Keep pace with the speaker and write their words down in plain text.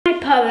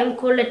poem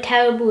called A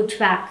Terrible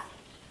Track.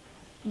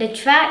 The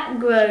track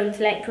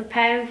groans like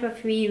preparing for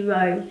free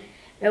roam.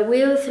 The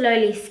wheels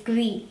slowly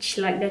screech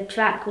like the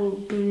track will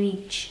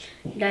breach.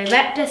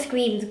 Director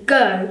screams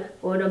go,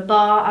 or the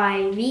bar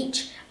I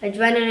reach.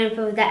 Adrenaline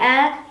fills the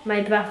air,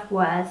 my breath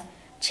whirs.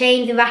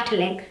 Chains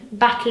rattling,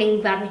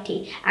 battling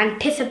gravity.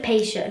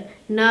 Anticipation,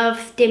 nerve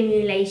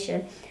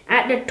stimulation.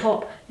 At the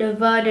top, the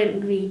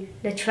verdant green,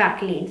 the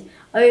track leans.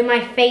 Oh, my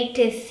fate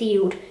is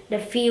sealed, the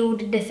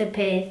field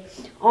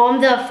disappears.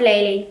 Arms are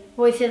flailing,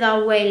 voices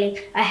are wailing.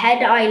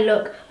 Ahead I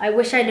look, I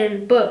wish I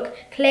didn't book.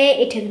 Clear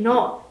it is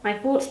not, my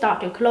thoughts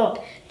start to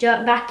clot.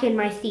 Jerk back in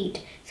my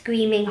seat,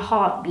 screaming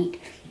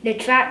heartbeat. The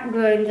track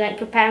groans like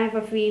preparing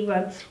for free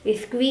roam. We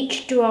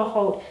screech to a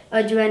halt,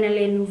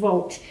 adrenaline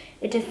volts.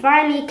 It is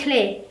finally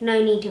clear,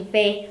 no need to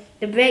fear.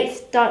 The brakes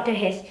start to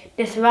hiss,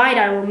 this ride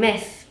I will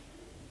miss.